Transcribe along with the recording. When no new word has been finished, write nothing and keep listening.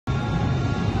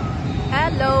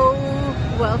Hello,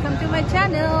 welcome to my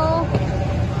channel.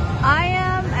 I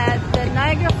am at the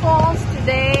Niagara Falls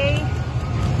today.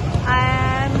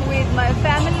 I am with my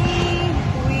family.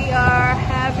 We are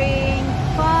having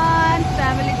fun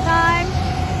family time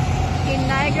in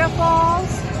Niagara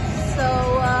Falls. So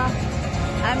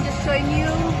I'm just showing you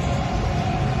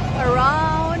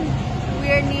around.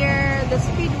 We're near the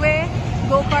Speedway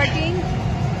go-karting.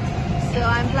 So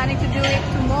I'm planning to do it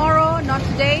tomorrow, not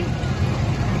today.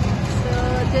 So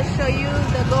just show you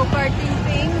the go-karting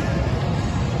thing.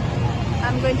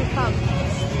 I'm going to come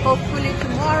hopefully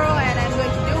tomorrow and I'm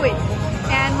going to do it.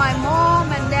 And my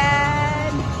mom and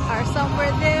dad are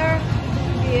somewhere there.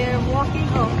 They're walking.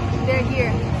 Oh, they're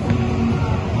here.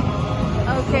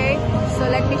 Okay, so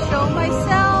let me show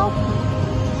myself.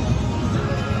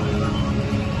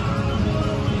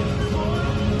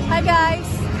 Hi guys.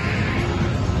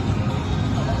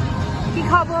 কি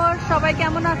খবর সবাই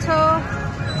কেমন আছো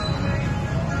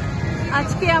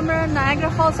আজকে আমরা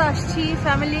Niagara Falls আসছি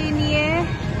family নিয়ে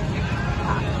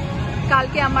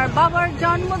কালকে আমার বাবার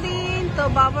জন্মদিন তো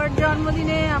বাবার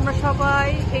জন্মদিনে আমরা সবাই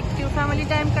একটু ফ্যামিলি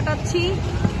টাইম কাটাচ্ছি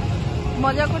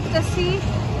মজা করতেছি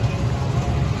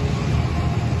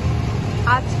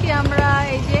আজকে আমরা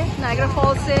এই যে নায়াগ্রা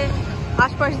ফলসে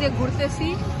আশপাশ দিয়ে ঘুরতেছি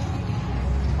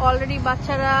অলরেডি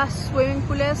বাচ্চারা সুইমিং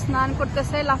পুলে স্নান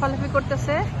করতেছে লাফালাফি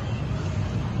করতেছে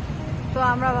তো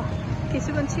আমরা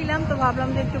কিছুক্ষণ ছিলাম তো ভাবলাম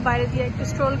যে একটু বাইরে দিয়ে একটু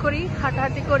স্ট্রোল করি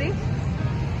হাঁটাহাঁটি করি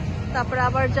তারপরে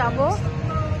আবার যাব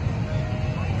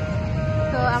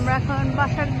তো আমরা এখন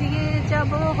বাসার দিকে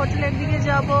যাব হোটেলের দিকে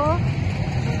যাব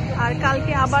আর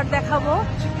কালকে আবার দেখাবো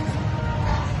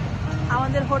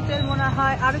আমাদের হোটেল মনে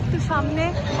হয় আর একটু সামনে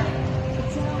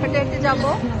হেঁটে হেঁটে যাব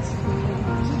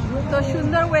তো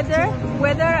সুন্দর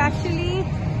ওয়েদার অ্যাকচুয়ালি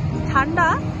ঠান্ডা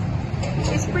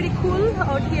it's pretty cool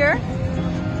out here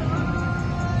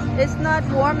It's not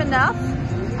warm enough,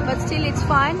 but still it's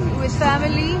fun with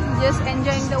family, just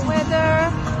enjoying the weather,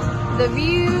 the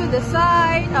view, the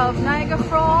sight of Niagara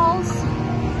Falls.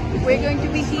 We're going to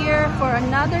be here for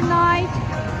another night.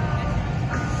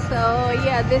 So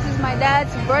yeah, this is my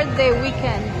dad's birthday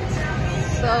weekend.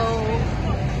 So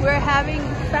we're having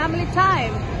family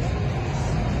time.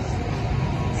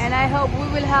 And I hope we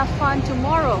will have fun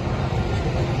tomorrow.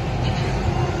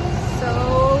 So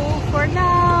for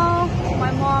now,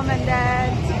 my mom and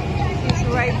dad is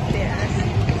right there.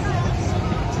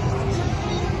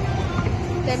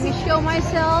 Let me show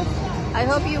myself. I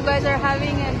hope you guys are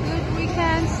having a good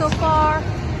weekend so far.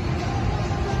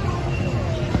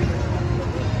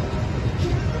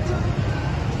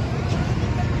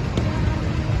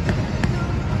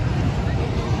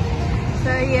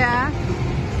 So yeah.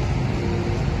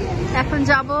 এখন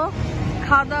যাব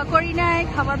খাওয়া দাওয়া করি নাই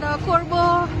খাওয়া দাওয়া করবো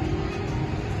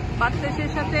বাচ্চাদের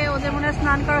সাথে ওদের মনে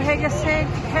স্নান করা হয়ে গেছে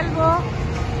খেলবো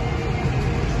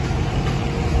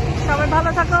সবাই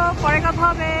ভালো থাকো পরে কথা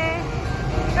হবে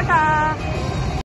টাটা